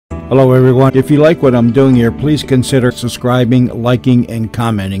Hello, everyone. If you like what I'm doing here, please consider subscribing, liking, and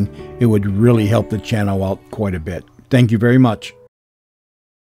commenting. It would really help the channel out quite a bit. Thank you very much.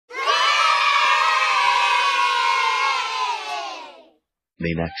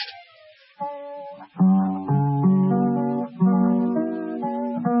 Me next.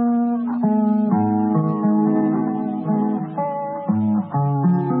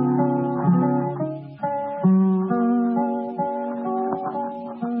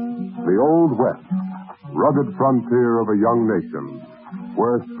 The Old West, rugged frontier of a young nation,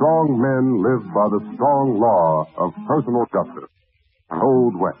 where strong men live by the strong law of personal justice.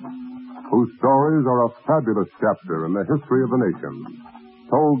 Old West, whose stories are a fabulous chapter in the history of the nation,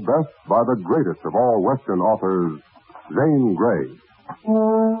 told best by the greatest of all Western authors, Zane Grey.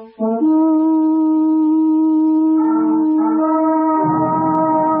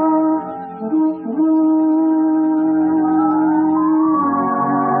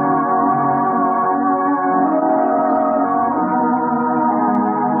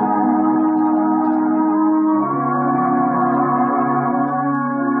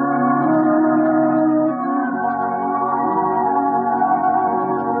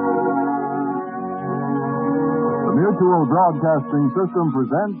 Mutual Broadcasting System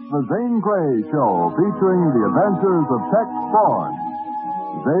presents The Zane Grey Show, featuring the adventures of Tex Thorne.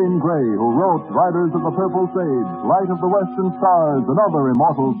 Zane Grey, who wrote Riders of the Purple Sage, Light of the Western Stars, and other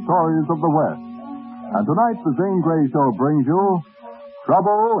immortal stories of the West. And tonight, The Zane Grey Show brings you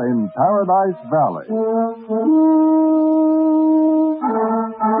Trouble in Paradise Valley.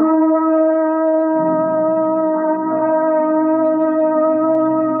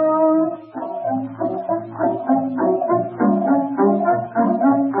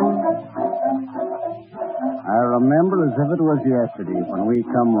 Remember as if it was yesterday when we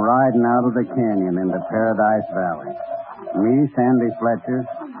come riding out of the canyon into Paradise Valley. Me, Sandy Fletcher,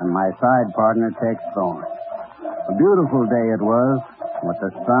 and my side partner, Tex Thorne. A beautiful day it was, with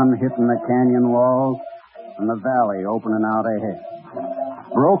the sun hitting the canyon walls and the valley opening out ahead.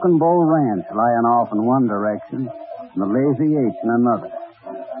 Broken Bow Ranch lying off in one direction and the Lazy H in another.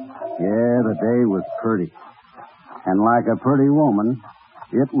 Yeah, the day was pretty. And like a pretty woman,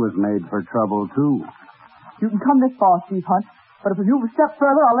 it was made for trouble, too. You can come this far, Steve Hunt, but if you move a step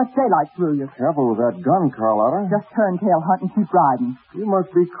further, I'll let daylight through you. Careful with that gun, Carlotta. Just turn tail, Hunt, and keep riding. You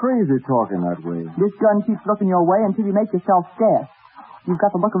must be crazy talking that way. This gun keeps looking your way until you make yourself scarce. You've got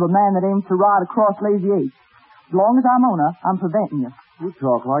the look of a man that aims to ride across Lazy H. As long as I'm owner, I'm preventing you. You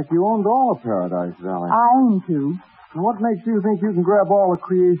talk like you owned all of Paradise Valley. I aim to. And what makes you think you can grab all the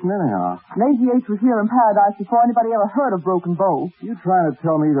creation anyhow? Lazy H was here in Paradise before anybody ever heard of Broken Bow. You trying to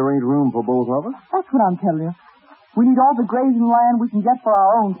tell me there ain't room for both of us? That's what I'm telling you. We need all the grazing land we can get for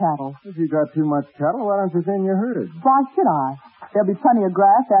our own cattle. If you got too much cattle, why don't you send your herders? Why should I? There'll be plenty of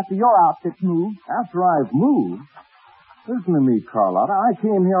grass after your outfit's moved. After I've moved? Listen to me, Carlotta. I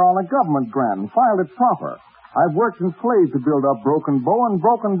came here on a government grant and filed it proper. I've worked in slaves to build up Broken Bow, and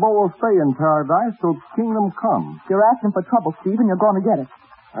Broken Bow will stay in Paradise till kingdom come. You're asking for trouble, Steve, and you're going to get it.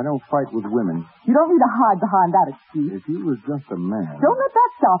 I don't fight with women. You don't need to hide behind that excuse. If he was just a man... Don't let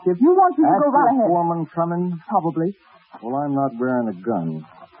that stop you. If you want to, go right ahead. Foreman coming? Probably. Well, I'm not wearing a gun.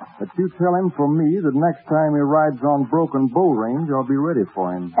 But you tell him for me that next time he rides on Broken Bow Range, I'll be ready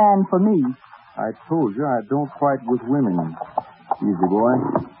for him. And for me. I told you I don't fight with women. Easy, boy.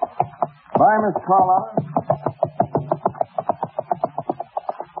 Bye, Miss Carlotta.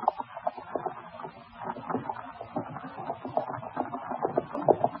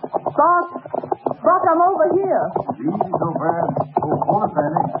 Buck, I'm over here. Easy so fast. Oh, hold it,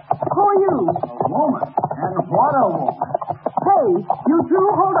 Sandy. Who are you? A woman. And what a woman. Hey, you two,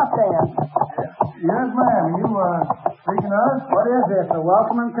 hold up there. Yes, ma'am. You, speaking of us? What is this, a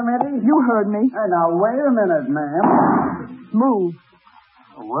welcoming committee? You heard me. Hey, now, wait a minute, ma'am. Move.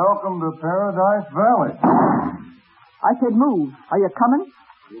 Welcome to Paradise Valley. I said move. Are you coming?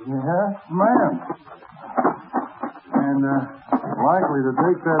 Yes, ma'am. And, likely to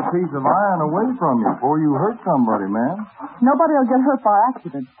take that piece of iron away from you before you hurt somebody, ma'am. Nobody will get hurt by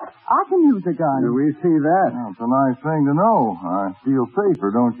accident. I can use a gun. Do we see that? Well, it's a nice thing to know. I feel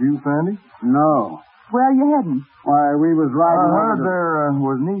safer, don't you, Sandy? No. Where are you heading? Why, we was riding... I heard there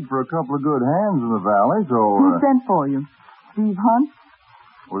was need for a couple of good hands in the valley, so... Who sent for you? Steve Hunt?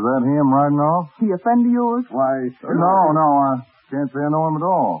 Was that him riding off? He a friend of yours? Why, sure. No, I can't say I know him at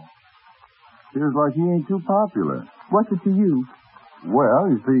all. Appears like he ain't too popular. What's it to you? Well,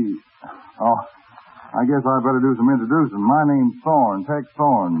 you see... Oh, I guess I'd better do some introducing. My name's Thorne, Tex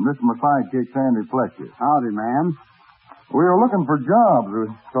Thorne. This is my sidekick, Sandy Fletcher. Howdy, ma'am. We were looking for jobs. We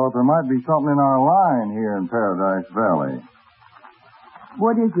thought there might be something in our line here in Paradise Valley.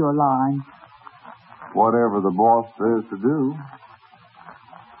 What is your line? Whatever the boss says to do.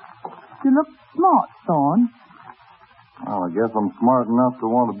 You look smart, Thorne. Well, I guess I'm smart enough to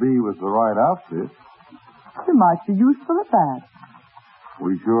want to be with the right outfit. You might be useful at that.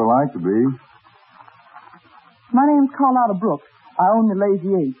 We sure like to be. My name's Carlotta Brooks. I own the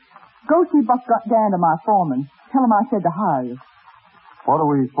Lazy Eight. Go see Buck Gander, my foreman. Tell him I said to hire you. What are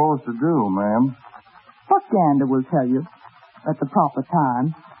we supposed to do, ma'am? Buck Gander will tell you at the proper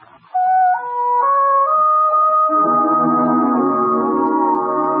time.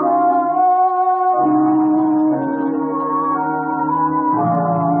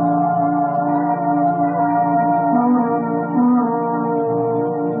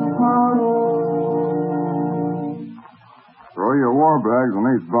 Throw your war bags in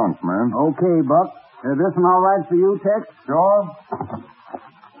these bunks, man. Okay, Buck. Is this one all right for you, Tex? Sure.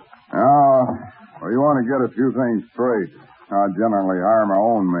 Now, you want to get a few things straight. I generally hire my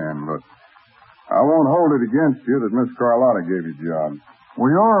own men, but I won't hold it against you that Miss Carlotta gave you a job. Well,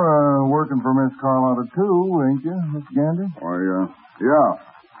 you're working for Miss Carlotta, too, ain't you, Miss Gander? Why, yeah.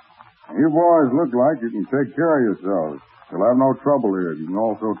 You boys look like you can take care of yourselves. You'll have no trouble here. You can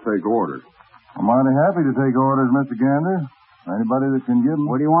also take orders. I'm mighty happy to take orders, Mr. Gander. Anybody that can give them.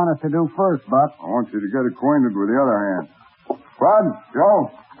 What do you want us to do first, Buck? I want you to get acquainted with the other hand. Bud, Joe,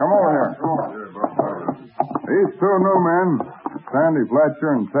 come over here. These two new men, Sandy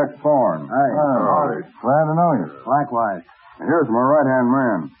Fletcher and Tex Thorne. Hey. Glad to know you. Likewise. Here's my right-hand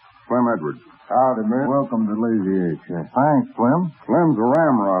man, Slim Edwards. Howdy, man. Welcome to Lazy H. Thanks, Slim. Slim's a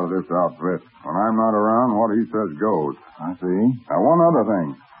ramrod of this outfit. When I'm not around, what he says goes. I see. Now, one other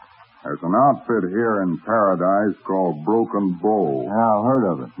thing. There's an outfit here in Paradise called Broken Bow. Yeah, I've heard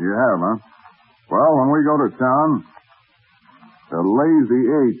of it. You have, huh? Well, when we go to town, the Lazy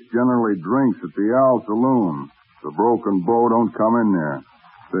H generally drinks at the Al Saloon. The Broken Bow don't come in there.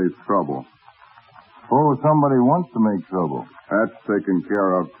 Saves trouble. Suppose somebody wants to make trouble. That's taken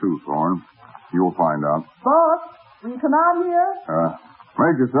care of, too, Thorne. You'll find out. Buck, will you come out here?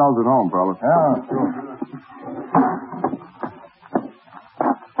 Make yourselves at home, fellas. Yeah, sure.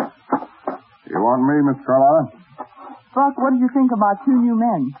 You want me, Miss Carlotta? Buck, what did you think of my two new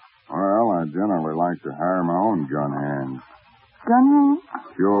men? Well, I generally like to hire my own gun hands. Gun hands?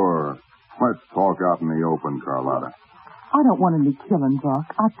 Sure. Let's talk out in the open, Carlotta. I don't want any killing, Buck.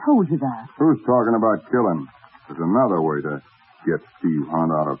 I told you that. Who's talking about killing? There's another way to get Steve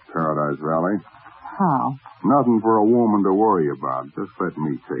Hunt out of Paradise Valley. How? Nothing for a woman to worry about. Just let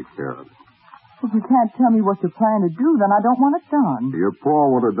me take care of it. If you can't tell me what you plan to do, then I don't want it done. Your pa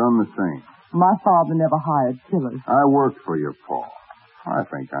would have done the same. My father never hired killers. I worked for your pa. I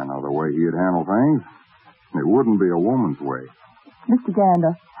think I know the way he'd handle things. It wouldn't be a woman's way. Mr.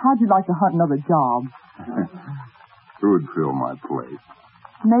 Gander, how'd you like to hunt another job? Who'd fill my place?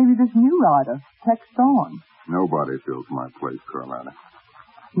 Maybe this new rider, Tex Thorne. Nobody fills my place, Carlotta.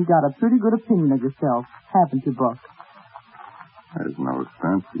 You got a pretty good opinion of yourself, haven't you, Buck? There's no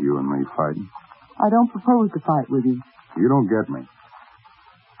sense of you and me fighting. I don't propose to fight with you. You don't get me.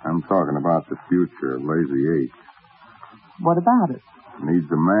 I'm talking about the future of Lazy H. What about it?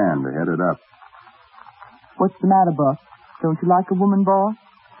 Needs a man to head it up. What's the matter, Buck? Don't you like a woman boss?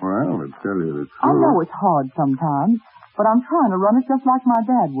 Well, to tell you the truth... I know it's hard sometimes, but I'm trying to run it just like my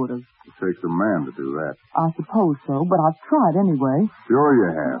dad would have. It takes a man to do that. I suppose so, but I've tried anyway. Sure you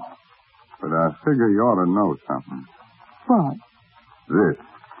have. But I figure you ought to know something. What? This.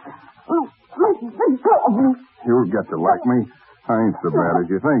 Oh, please, go. You'll get to like me. I ain't so bad as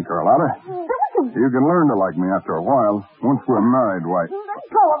you think, Carlotta. You can learn to like me after a while. Once we're married, why...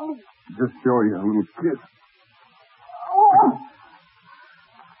 Just show you a little kiss.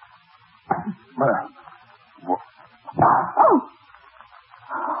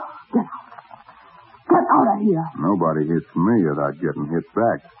 Get out of here. Nobody hits me without getting hit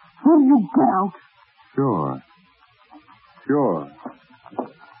back. Will you get out? Sure.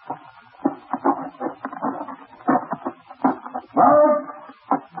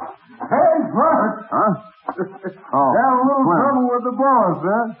 Hey, Bert! Huh? Oh, Got a little Slim. trouble with the boss,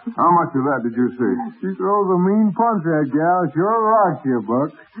 huh? How much of that did you see? She throws a mean punch, that gal. Sure rocks you,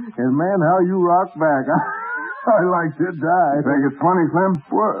 Buck. And, man, how you rock back. I like to die. Think it's funny, Slim?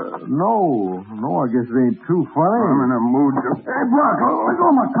 What? No, I guess it ain't too funny. I'm in a mood to... Hey, Buck, let go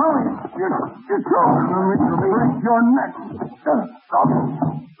of my collar. You're throwing. Let me break your neck.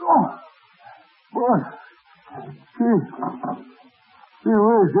 Boy. Gee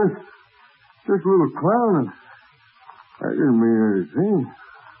whiz, this little clown, I didn't mean anything.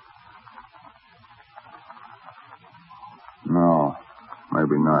 No,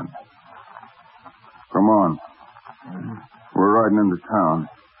 maybe not. Come on. We're riding into town.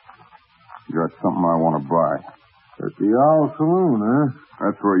 You got something I want to buy. At the Owl Saloon, huh?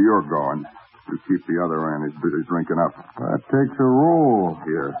 That's where you're going. You keep the other end. He's busy drinking up. That takes a roll.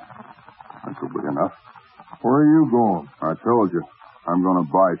 Here. That'll be enough. Where are you going? I told you. I'm going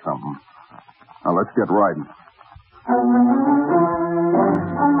to buy something. Now, let's get riding.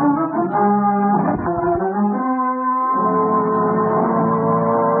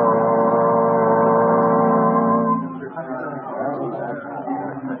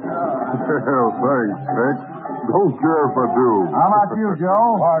 Well, thanks, Tex. Don't care if I do. How about you,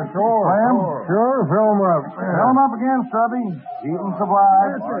 Joe? Why, sure. Clem? Sure, fill 'em up. Fill 'em up again, Stubby. Eating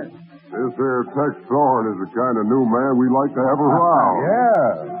supplies. This here Tex Thorne is the kind of new man we like to have around.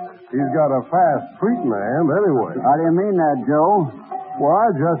 Yeah. He's got a fast treatment hand anyway. How do you mean that, Joe? Well, I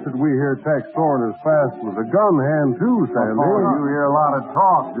adjusted we hear Tex Thorne is fast with a gun hand, too, Sandy. You hear a lot of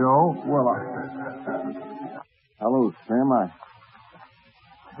talk, Joe. Well, Hello, Sam.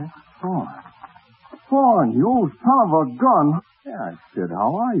 Tex Thorne. Thorne, you old son of a gun. Yeah, I said,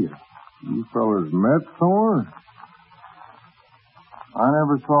 how are you? You fellas met Thorne? I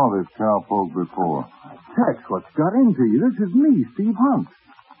never saw this cowpoke before. Tex, what's got into you? This is me, Steve Hunt.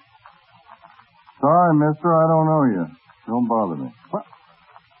 Sorry, mister, I don't know you. Don't bother me.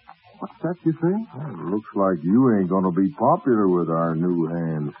 What's that you say? Well, it looks like you ain't going to be popular with our new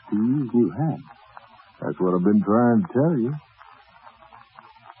hand, Steve. New hand? That's what I've been trying to tell you.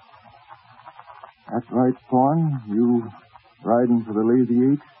 That's right, Thorne. You riding for the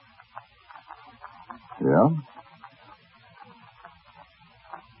Lazy Eight? Yeah.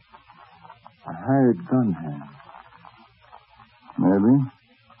 A hired gun hand. Maybe.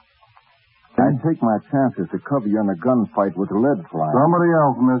 I'd take my chances to cover you in a gunfight with a lead fly. Somebody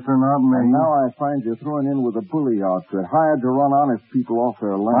else, mister, not me. And now I find you throwing in with a bully outfit, hired to run honest people off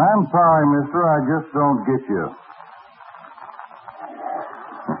their land. I'm sorry, mister. I just don't get you.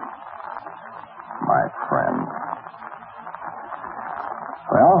 My friend.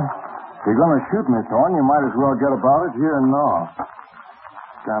 Well, if you're going to shoot me, Thorne, you might as well get about it here and now.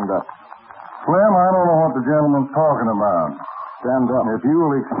 Stand up. Clem, I don't know what the gentleman's talking about. Stand up. If you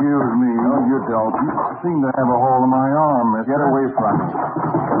will excuse me. No, you don't. You seem to have a hold of my arm, mister. Get away from me.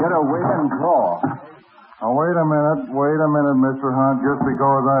 Get away and draw. Now, wait a minute, Mr. Hunt. Just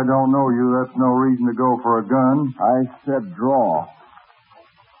because I don't know you, that's no reason to go for a gun. I said draw.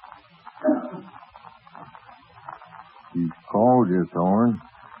 He's called you, Thorne.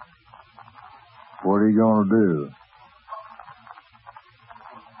 What are you going to do?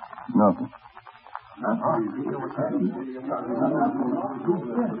 Nothing.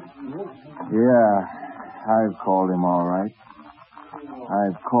 Yeah, I've called him all right.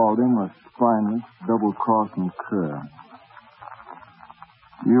 I've called him a spineless, double-crossing cur.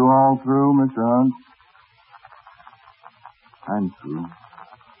 You all through, Mr. Hunt? I'm through.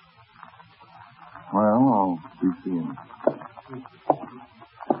 Well, I'll be seeing you.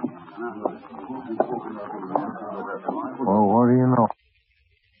 Well, what do you know?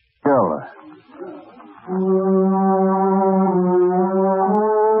 Killer.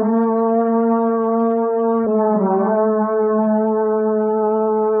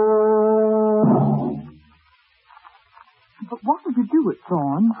 But why did you do it,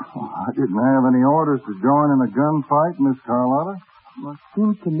 Thorne? I didn't have any orders to join in a gunfight, Miss Carlotta. Well, it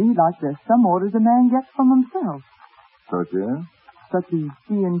seems to me like there's some orders a man gets from himself. Such as? Such as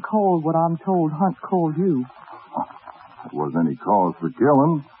being called what I'm told Hunt called you. There wasn't any cause for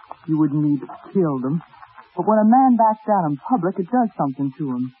killing. You wouldn't need to kill them. But when a man backs down in public, it does something to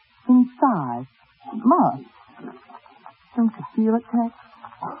him. Inside. It must. Don't you feel it, Tex?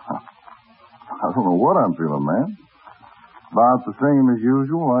 I don't know what I'm feeling, man. About the same as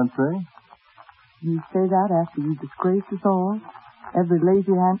usual, I'd say. You say that after you disgraced us all? Every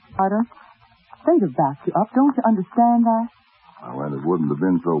lazy ant fighter? They'd have backed you up. Don't you understand that? Well, it wouldn't have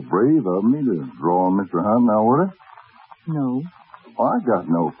been so brave of me to draw on Mr. Hunt now, would it? No. Well, I got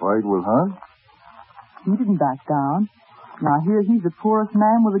no fight with Hunt. He didn't back down. Now here he's the poorest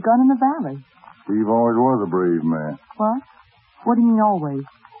man with a gun in the valley. Steve always was a brave man. What? What do you mean always?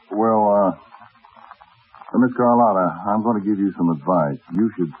 Well, Miss Carlotta, I'm going to give you some advice. You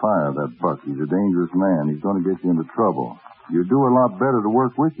should fire that buck. He's a dangerous man. He's going to get you into trouble. You'd do a lot better to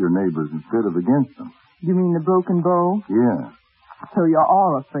work with your neighbors instead of against them. You mean the broken bow? Yeah. So you're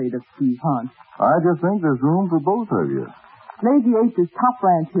all afraid of Steve Hunt. I just think there's room for both of you. Lazy Eighth is top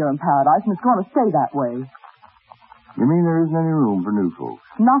ranch here in Paradise, and it's going to stay that way. You mean there isn't any room for new folks?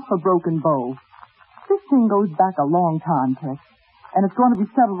 Not for broken bow. This thing goes back a long time, Tex. And it's going to be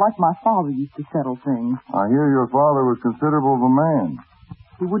settled like my father used to settle things. I hear your father was considerable of a man.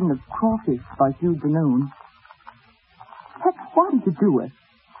 He wouldn't have crawfished like you, Danoon. Tex, why did you do it?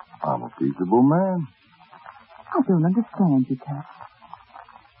 I'm a peaceable man. I don't understand you, Tex.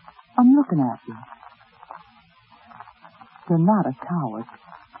 I'm looking at you. You're not a coward.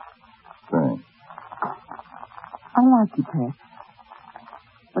 Thanks. I like you, Tex.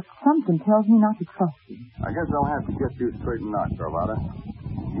 But something tells me not to trust you. I guess I'll have to get you straightened out, Carlotta.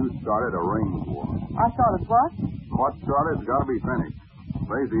 You started a range war. I started what? What started's got to be finished.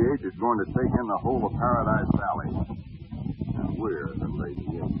 Lazy H is going to take in the whole of Paradise Valley. And we're the Lazy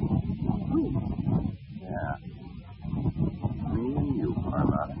H. We? Yeah. Me and you,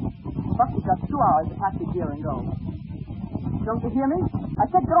 Carlotta. Bucky's got 2 hours to pack the gear and go. Don't you hear me? I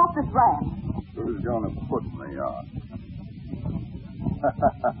said get off this ranch. Who's going to put me on?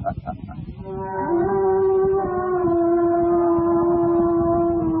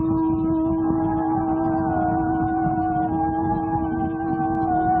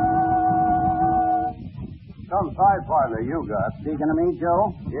 Some side partner you got. Speaking of me,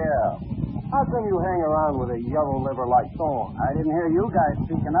 Joe? Yeah. How come you hang around with a yellow liver like Thorne? I didn't hear you guys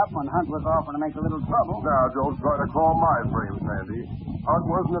speaking up when Hunt was offering to make a little trouble. Now, don't try to call my frame, Sandy. Hunt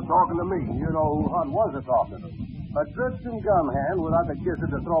wasn't a-talking to me. You know who Hunt was a-talking to. A Tristan gun hand without the kisser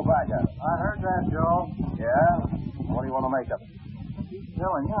to throw back at him. I heard that, Joe. Yeah? What do you want to make of it? Keep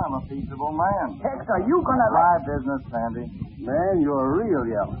telling you I'm a peaceable man. Tex, are you going to... My business, Sandy. Man, you're a real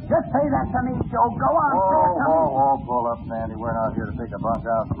yellow. Just say that to me, Joe. Go on. Pull up, Sandy. We're not here to take a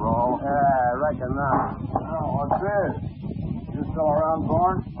bunkhouse brawl. I reckon not. Oh, what's this? You still around,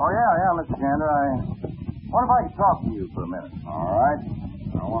 Thorne? Oh, yeah, Mr. Gander. What if I could talk to you for a minute? All right.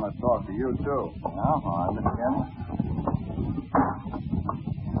 I want to talk to you, too. Yeah, all right, Mr. Gander.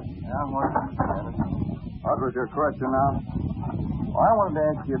 Yeah, what is it, Mr. Gander? What was your question now? Well, I wanted to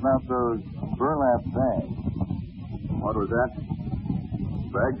ask you about those burlap bags. What was that?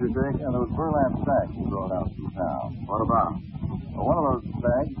 Bags, you say? Yeah, those burlap sacks you brought out from town. What about them? Well, one of those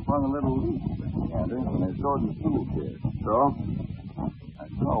bags sprung a little leak, Mr. Gander, when they stored in the tool shed. So? I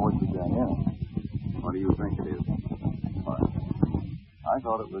saw what you got in it. What do you think it is? What? I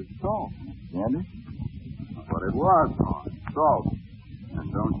thought it was salt, Mr. Gander. But it was salt. And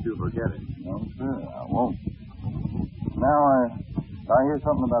don't you forget it. No, sir, I won't. Now, I hear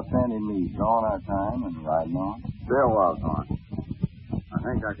something about Sandy Meade drawing our time and riding on. There was, Thorne. I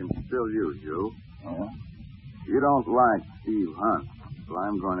think I can still use you. Yeah? You don't like Steve Hunt, so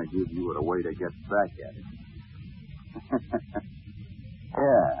I'm going to give you a way to get back at him.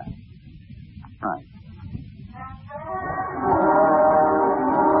 Yeah. Right.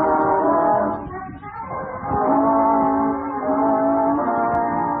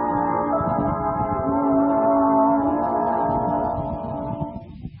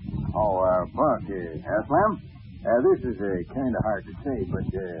 Buck, yes, ma'am? This is kind of hard to say, but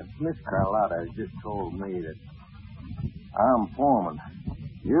Miss Carlotta has just told me that I'm foreman.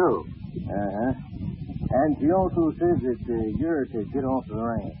 You? Uh-huh. And she also says that you're to get off the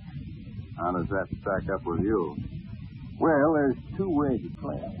ranch. How does that stack up with you? Well, there's 2 ways to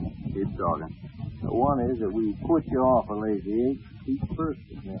play it. Keep talking. The one is that we put you off a Lazy H, feet first,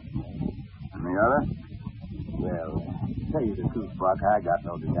 isn't it? And the other? Well, to tell you the truth, Buck, I got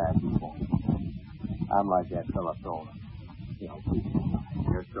no desire to keep on. I'm like that fella Thorne.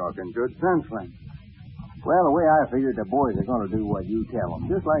 You're talking good sense, Lynn. Well, the way I figured, the boys are going to do what you tell them,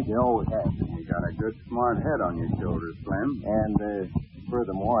 just like they always have. You got a good, smart head on your shoulders, Slim. And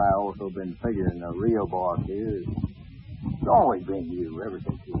furthermore, I also been figuring the real boss here is it's always been you ever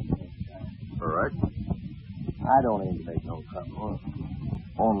since you came. Correct. I don't aim to make no trouble.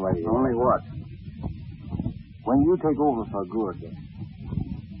 Only what? When you take over for good,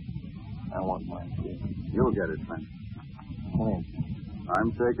 I want my share. You'll get it, Slim. When?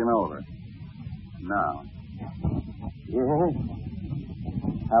 I'm taking over. Now. Yeah?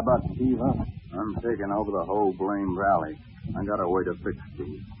 How about Steve Hunt? I'm taking over the whole blame valley. I got a way to fix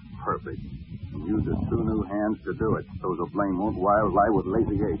Steve. Perfect. And use the 2 new hands to do it, so the blame won't lie with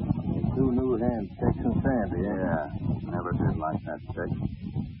Lazy H. 2 new hands, Tex and Sandy, eh? Yeah. Never did like that, Tex.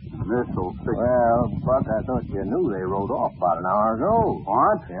 And this'll fix... Well, Buck, I thought you knew they rode off about an hour ago.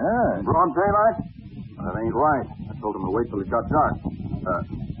 What? Yeah. Broad daylight? That ain't right. I told them to wait till it got dark.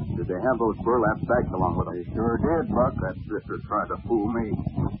 Did they have those burlap sacks along with them? They sure did, Buck. That drifter tried to fool me.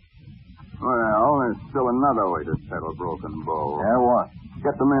 Well, there's still another way to settle Broken Bow. Yeah, what?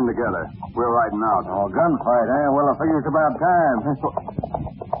 Get the men together. We're riding out. Oh, gunfight, eh? Well, I figure it's about time.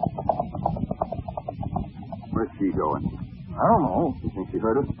 Where's she going? I don't know. You think she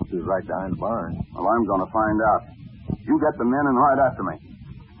heard us? She's right behind the barn. Well, I'm going to find out. You get the men and ride after me.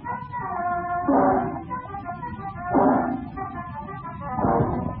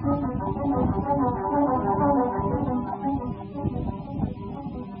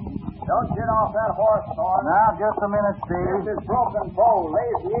 Don't get off that horse, Thorne. Now, just a minute, Steve. This is broken bow.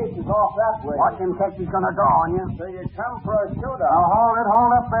 Lazy Ace is off that way. Watch him catch. He's going to draw on you. So you come for a shootout. Now, hold it.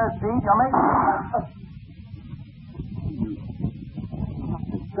 Hold up there, Steve. You're making...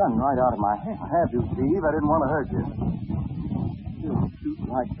 Gun right out of my hand. I had to, Steve. I didn't want to hurt you. You'll shoot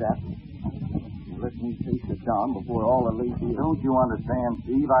like that. You let me face the gun before all the lazy... Don't you understand,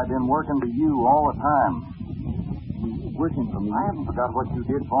 Steve? I've been working to you all the time. You working for me? I haven't forgot what you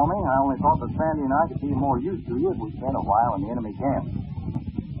did for me. I only thought that Sandy and I could be more use to you if we spent a while in the enemy camp.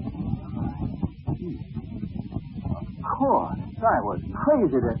 Of course. I was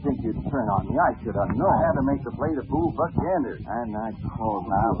crazy to think you'd turn on me. I should have known. I had to make the play to fool Buck Gander. And I called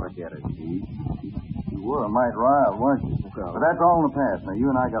now. Forget it, Steve. You were a mite riled, weren't you? But that's all in the past. Now, you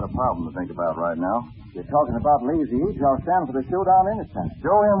and I got a problem to think about right now. You're talking about Lazy H. I'll stand for the showdown anytime.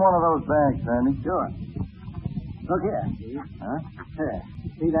 Show him one of those bags, Sandy. Sure. Look here, Steve. Huh? Here.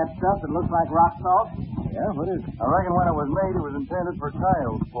 See that stuff that looks like rock salt? Yeah, what is it? I reckon when it was made, it was intended for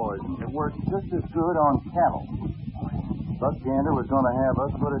coyote poison. It works just as good on cattle. Buck Gander was going to have us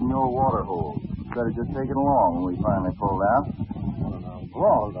put it in your water hole. Better just take it along when we finally pulled out.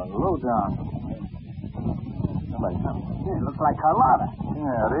 Oh, the lowdown. It looks like Carlotta.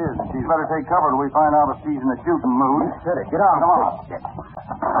 Yeah, it is. She's better take cover till we find out if she's in the shooting mood. Steady. Get on. Come on.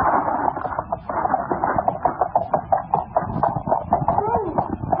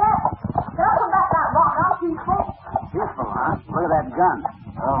 Peaceful, huh? Look at that gun.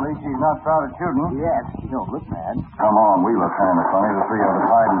 Well, at least she's not started shooting. Yes. She don't look mad. Come on, we look kind of funny. The three of us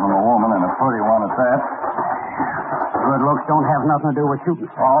hiding from a woman and a pretty one at that. Good looks don't have nothing to do with shooting.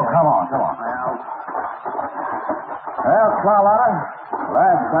 Oh, come on. Well, Carlotta,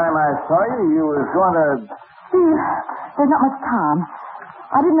 last time I saw you, you was going to... Steve, there's not much time.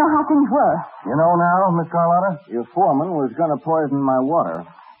 I didn't know how things were. You know now, Miss Carlotta? Your foreman was going to poison my water.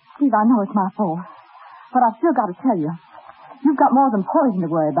 Steve, I know it's my fault. But I've still got to tell you. You've got more than poison to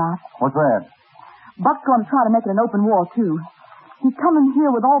worry about. What's that? Buck's going to try to make it an open war, too. He's coming here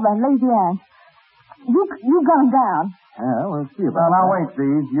with all that lazy ants. You gun him down. Yeah, we'll see about that. Now, wait,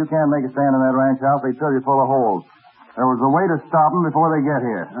 Steve. You can't make a stand in that ranch house. They fill you full of holes. There was a way to stop them before they get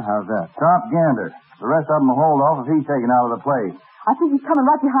here. How's that? Stop Gander. The rest of them will hold off if he's taken out of the play. I think he's coming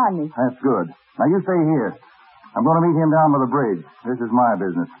right behind me. That's good. Now, you stay here. I'm going to meet him down by the bridge. This is my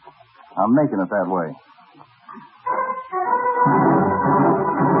business. I'm making it that way.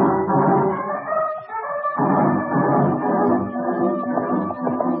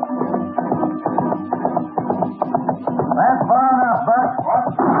 That's far enough, Buck. What?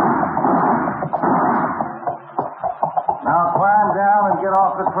 Now climb down and get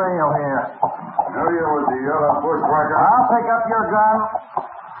off the trail here. Knew you was the yellow bushwhacker. I'll pick up your gun.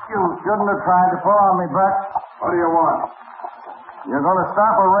 You shouldn't have tried to pull on me, Buck. What do you want? You're going to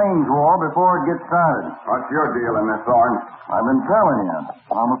stop a range war before it gets started. What's your deal in this, Thorne? I've been telling you.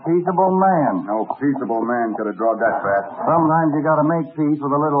 I'm a peaceable man. No peaceable man could have drawn that fast. Sometimes you got to make peace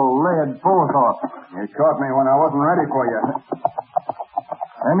with a little lead forethought. You caught me when I wasn't ready for you.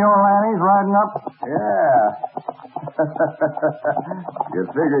 Them your Lannies riding up? Yeah. You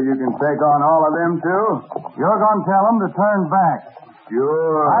figure you can take on all of them, too? You're going to tell them to turn back.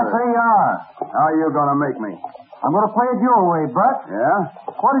 Sure. I say you are. How are you going to make me? I'm going to play it your way, Buck. Yeah?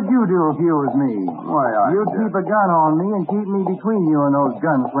 What did you do if you was me? Why, You'd keep a gun on me and keep me between you and those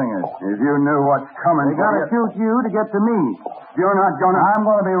gunslingers. If you knew what's coming... They got to shoot you to get to me. You're not going to... I'm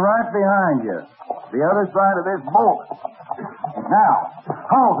going to be right behind you. The other side of this bolt. Now,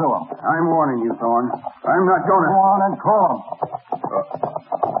 call to them. I'm warning you, Thorne. I'm not going to... Go on and call them.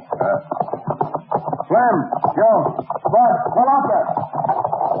 Slim, Joe, Bud, pull up there.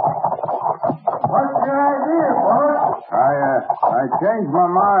 What's your idea, boy? I changed my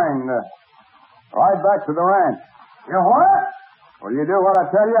mind. Ride back to the ranch. You what? Will you do what I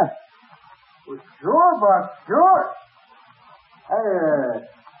tell you? Well, sure, Buck, sure. Hey,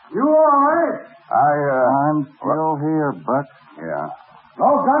 you all right? I'm still here, Buck. Yeah.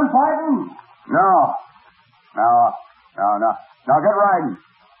 No gunfighting? No. Now get riding.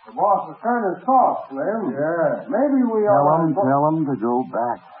 The boss is turning soft, Slim. Yeah. Maybe we ought to... Tell him to go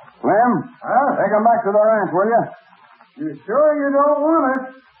back. Slim, Huh? take him back to the ranch, will you? You sure you don't want it?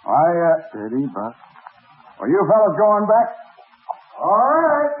 Steady, Buck. Well, you fellas going back? All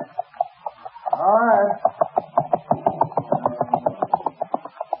right.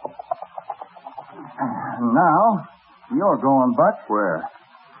 Now, you're going back where?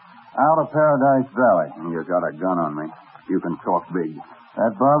 Out of Paradise Valley. You got a gun on me. You can talk big.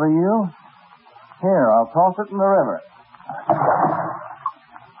 That bother you? Here, I'll toss it in the river.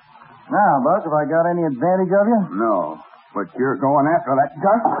 Now, Buck, have I got any advantage of you? No. But you're going after that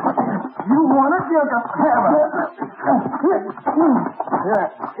gun. You want it, you can have it.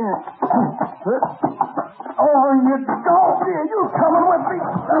 Over you go. Here, you coming with me.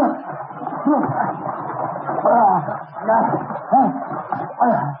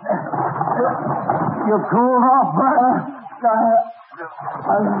 You cooled off, Bert?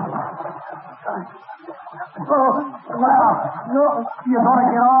 No, you gonna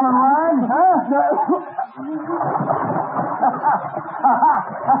get on and ride, huh?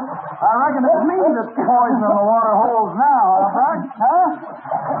 I reckon it's me that's poisoning the water holes now, Bert? Huh?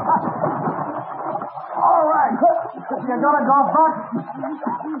 All right. You gonna go, Bert?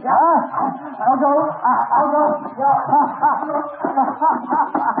 Huh? I'll go.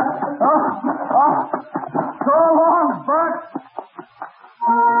 So long, Bert.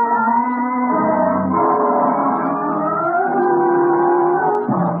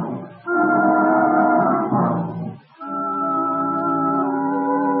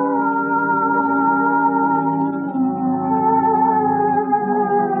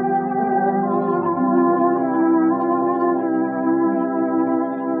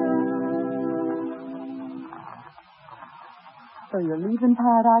 So you're leaving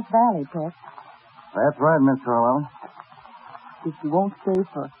Paradise Valley, Tex. That's right, Miss Carlisle. If you won't stay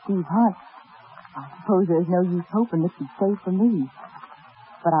for Steve Hunt, I suppose there's no use hoping that you'd stay for me.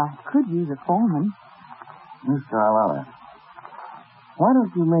 But I could use a foreman. Miss Carlisle, why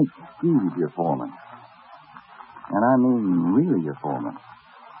don't you make Steve your foreman? And I mean really your foreman.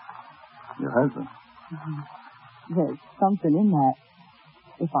 Your husband. There's something in that,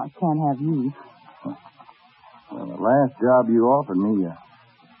 if I can't have you. Well, the last job you offered me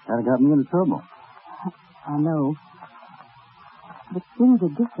kind of got me into trouble. I know. But things are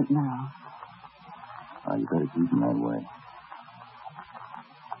different now. Oh, you better keep them that way.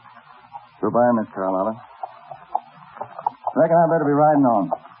 Goodbye, Miss Carlotta. Reckon I better be riding on.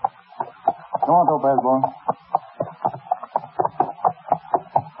 Go on, Topaz boy.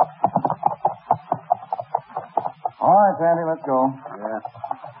 All right, Sandy, let's go. Yeah.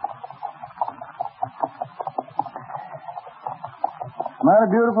 Not a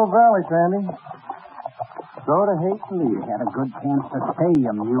beautiful valley, Sandy. Sort of hate to leave. Had a good chance to stay, you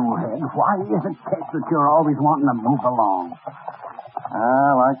mulehead. Why is it, Tex, that you're always wanting to move along?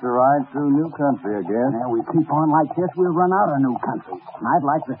 I like to ride through new country, I guess. Now, we keep on like this, we'll run out of new country. And I'd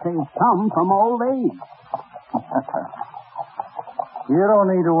like to save some from old age. You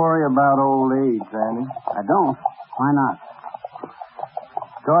don't need to worry about old age, Sandy. I don't. Why not?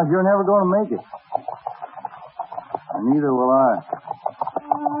 Because you're never going to make it. And neither will I.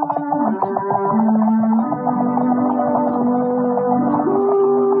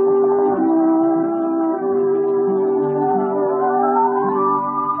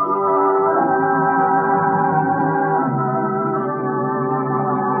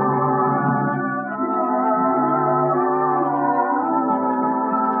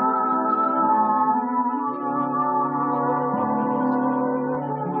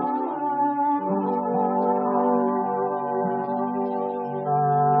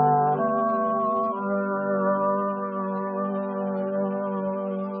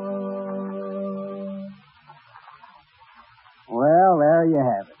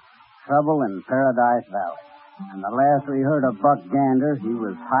 Trouble in Paradise Valley. And the last we heard of Buck Gander, he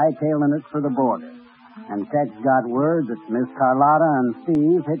was hightailing it for the border. And Tex got word that Miss Carlotta and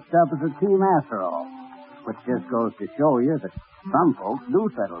Steve hitched up as a team after all. Which just goes to show you that some folks do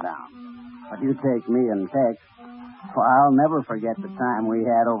settle down. But you take me and Tex, well, I'll never forget the time we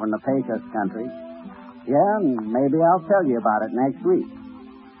had over in the Pecos country. Yeah, and maybe I'll tell you about it next week.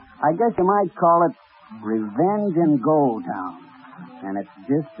 I guess you might call it Revenge in Gold Town. And it's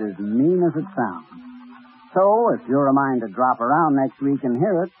just as mean as it sounds. So, if you're a mind to drop around next week and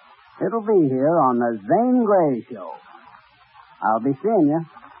hear it, it'll be here on the Zane Grey Show. I'll be seeing you.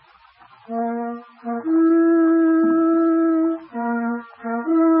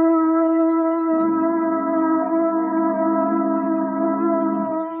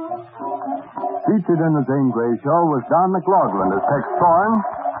 Featured in the Zane Grey Show was Don McLaughlin as Tex Thorne.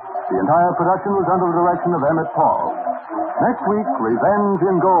 The entire production was under the direction of Emmett Paul. Next week, Revenge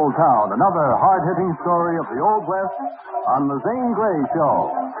in Gold Town, another hard-hitting story of the Old West on the Zane Grey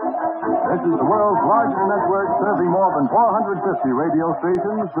Show. This is the world's largest network serving more than 450 radio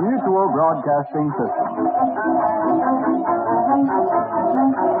stations, the Mutual Broadcasting System.